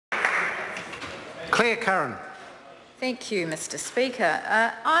Claire Curran. Thank you, Mr Speaker.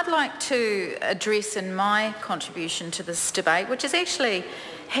 I'd like to address in my contribution to this debate, which has actually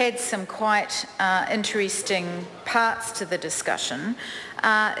had some quite interesting parts to the discussion.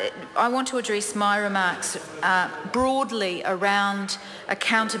 I want to address my remarks broadly around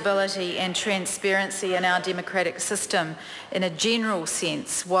accountability and transparency in our democratic system in a general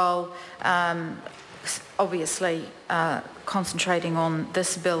sense, while obviously concentrating on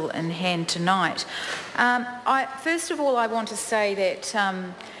this bill in hand tonight. First of all, I want to say that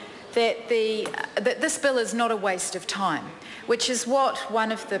this bill is not a waste of time, which is what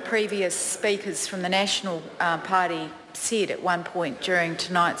one of the previous speakers from the National Party said at one point during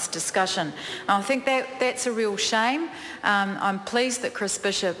tonight's discussion. I think that's a real shame. I'm pleased that Chris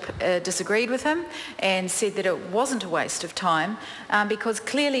Bishop disagreed with him and said that it wasn't a waste of time, because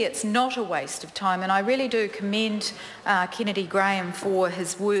clearly it's not a waste of time, and I really do commend Kennedy Graham for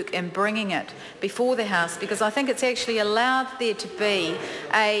his work in bringing it before the House, because I think it's actually allowed there to be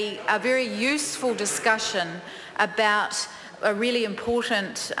a very useful discussion about a really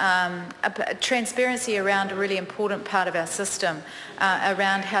important transparency around a really important part of our system,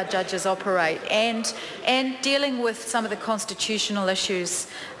 around how judges operate, and dealing with some of the constitutional issues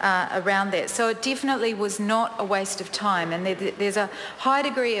around that. So it definitely was not a waste of time, and there's a high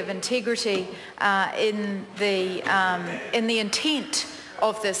degree of integrity in the intent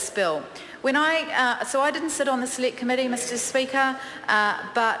of this bill. So I didn't sit on the Select Committee, Mr Speaker,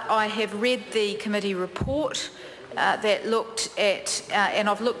 but I have read the committee report that looked at, and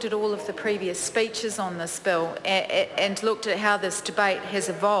I've looked at all of the previous speeches on this bill and looked at how this debate has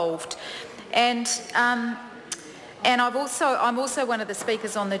evolved. And I'm also one of the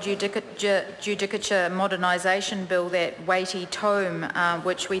speakers on the Judicature Modernisation Bill, that weighty tome,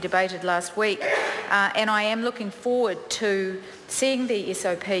 which we debated last week, and I am looking forward to seeing the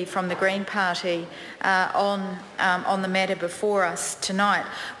SOP from the Green Party on the matter before us tonight.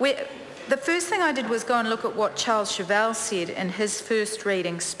 The first thing I did was go and look at what Charles Chauvel said in his first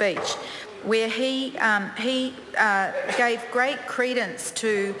reading speech, where he gave great credence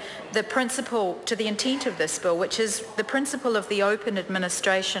to the principle, to the intent of this bill, which is the principle of the open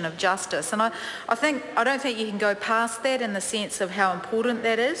administration of justice. And I don't think you can go past that in the sense of how important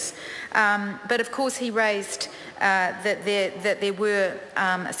that is. But of course he raised that there were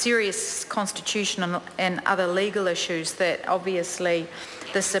serious constitutional and other legal issues that obviously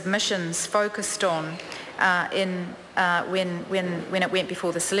the submissions focused on when it went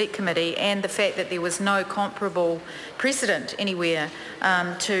before the Select Committee, and the fact that there was no comparable precedent anywhere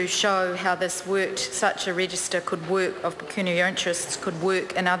to show how this worked, such a register could work of pecuniary interests could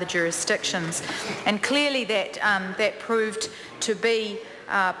work in other jurisdictions. And clearly that proved to be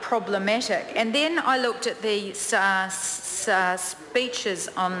problematic. And then I looked at the speeches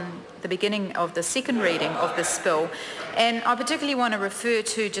on the beginning of the second reading of this bill, and I particularly want to refer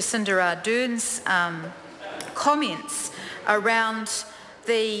to Jacinda Ardern's comments around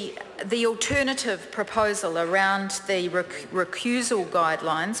the alternative proposal around the recusal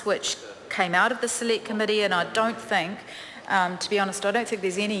guidelines, which came out of the Select Committee, and I don't think, to be honest, I don't think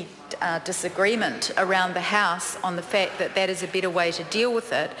there's any disagreement around the House on the fact that that is a better way to deal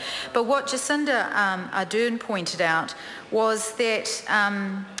with it. But what Jacinda Ardern pointed out was that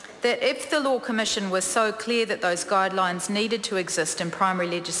that if the Law Commission was so clear that those guidelines needed to exist in primary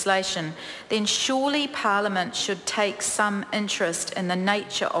legislation, then surely Parliament should take some interest in the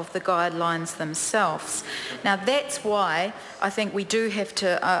nature of the guidelines themselves. Now that's why I think we do have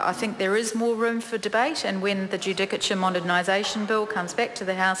to, I think there is more room for debate, and when the Judicature Modernisation Bill comes back to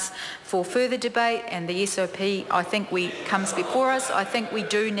the House for further debate and the SOP comes before us, I think we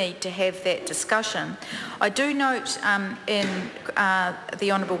do need to have that discussion. I do note in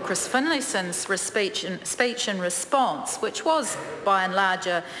the Honourable Chris Finlayson's speech in response, which was by and large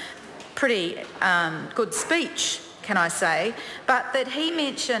a pretty good speech, can I say, but that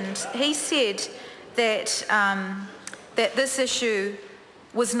he said that that this issue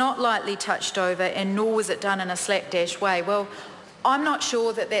was not lightly touched over, and nor was it done in a slapdash way. Well, I'm not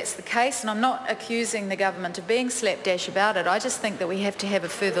sure that that's the case, and I'm not accusing the government of being slapdash about it. I just think that we have to have a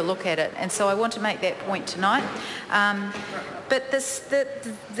further look at it, and so I want to make that point tonight. But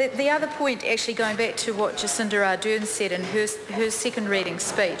the other point, actually going back to what Jacinda Ardern said in her second reading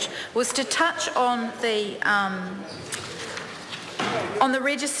speech, was to touch on the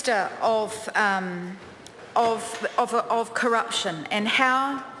register of corruption and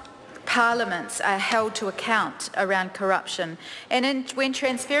how parliaments are held to account around corruption. And when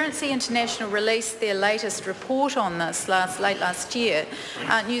Transparency International released their latest report on this late last year,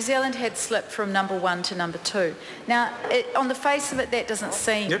 New Zealand had slipped from number 1 to number 2. Now, on the face of it, that doesn't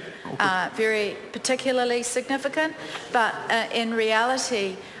seem very particularly significant, but in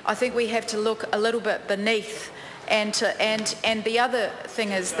reality, I think we have to look a little bit beneath. And the other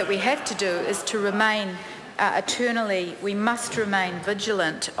thing is that we have to do is to remain eternally, we must remain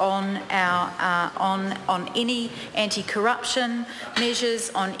vigilant on on any anti-corruption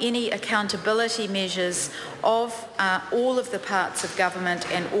measures, on any accountability measures of all of the parts of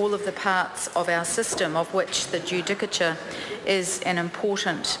government and all of the parts of our system, of which the judicature is an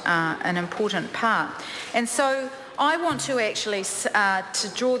important part. And so I want to actually to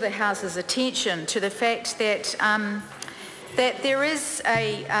draw the House's attention to the fact that that there is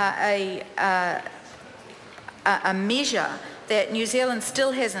a measure that New Zealand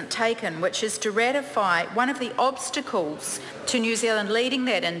still hasn't taken, which is to ratify one of the obstacles to New Zealand leading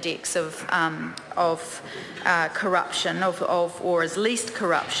that index of corruption, or as least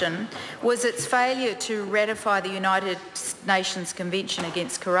corruption, was its failure to ratify the United Nations Convention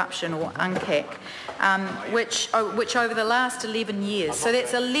Against Corruption, or UNCAC, which over the last 11 years, so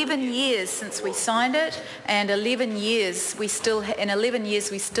that's 11 years since we signed it, and 11 years we still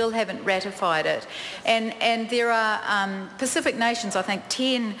haven't ratified it. And there are Pacific nations, I think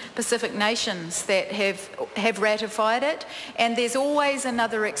 10 Pacific nations that have ratified it, and there's always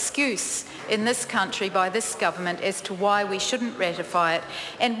another excuse in this country by this government as to why we shouldn't ratify it,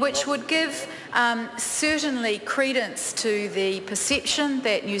 and which would give certainly credence to the perception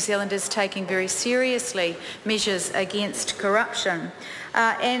that New Zealand is taking very seriously measures against corruption.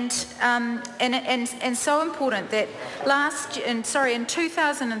 And so important that in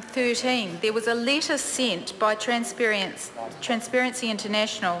 2013 there was a letter sent by Transparency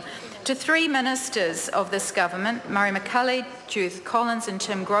International to 3 ministers of this government, Murray McCully, Judith Collins and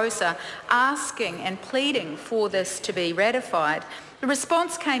Tim Grosser, asking and pleading for this to be ratified. The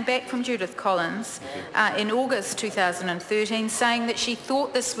response came back from Judith Collins in August 2013 saying that she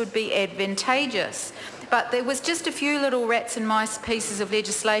thought this would be advantageous, but there was just a few little rats and mice pieces of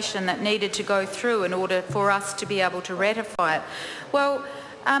legislation that needed to go through in order for us to be able to ratify it. Well,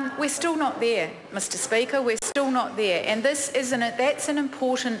 we're still not there, Mr. Speaker. We're still not there, and that's an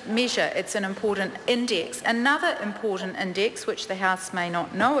important measure. It's an important index. Another important index, which the House may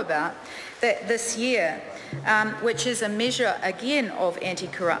not know about, that this year, which is a measure again of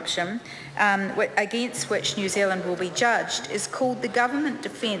anti-corruption, against which New Zealand will be judged, is called the Government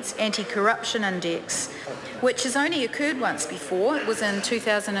Defence Anti-Corruption Index, which has only occurred once before. It was in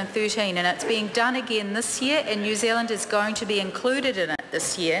 2013, and it's being done again this year, and New Zealand is going to be included in it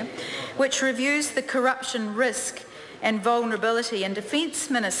this year, which reviews the corruption risk and vulnerability in defence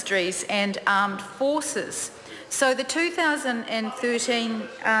ministries and armed forces. So the 2013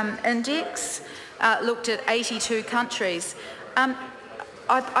 index looked at 82 countries.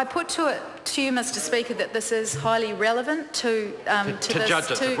 I put to you, Mr. Speaker, that this is highly relevant to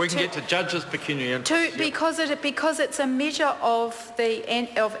judges. If we can get to judges' pecuniary interests, because it's a measure of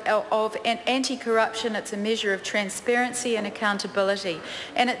anti-corruption. It's a measure of transparency and accountability,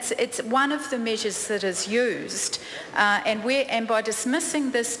 and it's one of the measures that is used. And by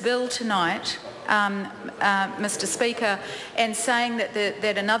dismissing this bill tonight, Mr. Speaker, and saying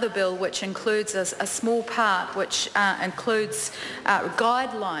that another bill, which includes a small part, which includes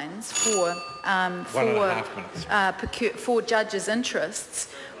guidelines for judges' interests,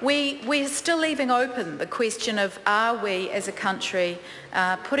 we're still leaving open the question of, are we as a country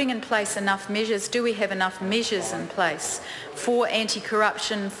putting in place enough measures? Do we have enough measures in place for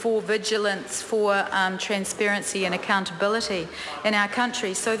anti-corruption, for vigilance, for transparency and accountability in our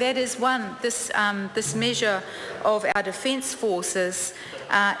country? So that is one. This measure of our defence forces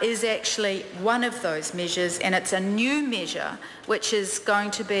is actually one of those measures, and it's a new measure which is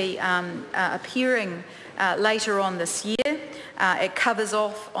going to be appearing later on this year. It covers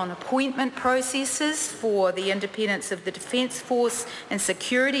off on appointment processes for the independence of the Defence Force and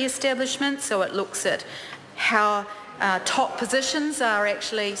security establishments, so it looks at how top positions are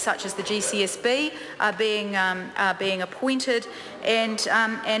actually, such as the GCSB, are being appointed, and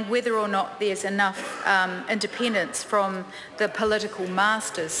whether or not there's enough independence from the political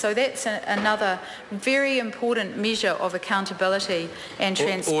masters. So that's another very important measure of accountability and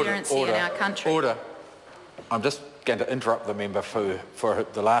transparency in our country. Order. I'm just going to interrupt the member for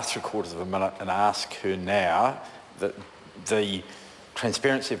the last 3/4 of a minute and ask her now that the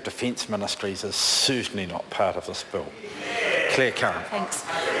transparency of defence ministries is certainly not part of this bill. Claire Curran. Thanks.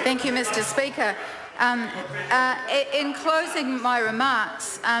 Thank you, Mr. Speaker. In closing my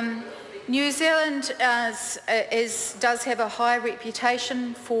remarks, New Zealand does have a high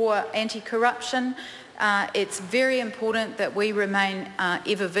reputation for anti-corruption. It's very important that we remain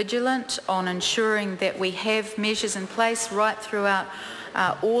ever vigilant on ensuring that we have measures in place right throughout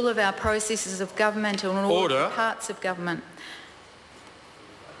all of our processes of government and all parts of government.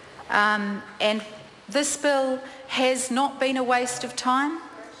 And this bill has not been a waste of time.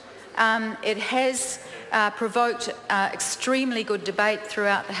 It has provoked extremely good debate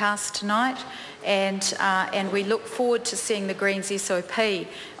throughout the House tonight, and we look forward to seeing the Greens SOP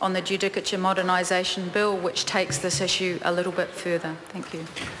on the Judicature Modernisation Bill, which takes this issue a little bit further. Thank you.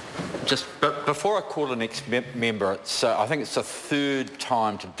 Just before I call the next member, I think it's the third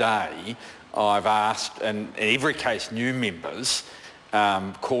time today I've asked, and in every case new members,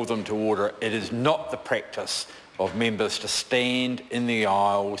 call them to order. It is not the practice of members to stand in the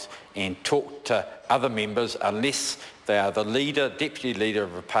aisles and talk to other members unless they are the leader, deputy leader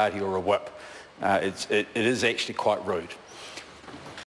of a party or a whip. It is actually quite rude.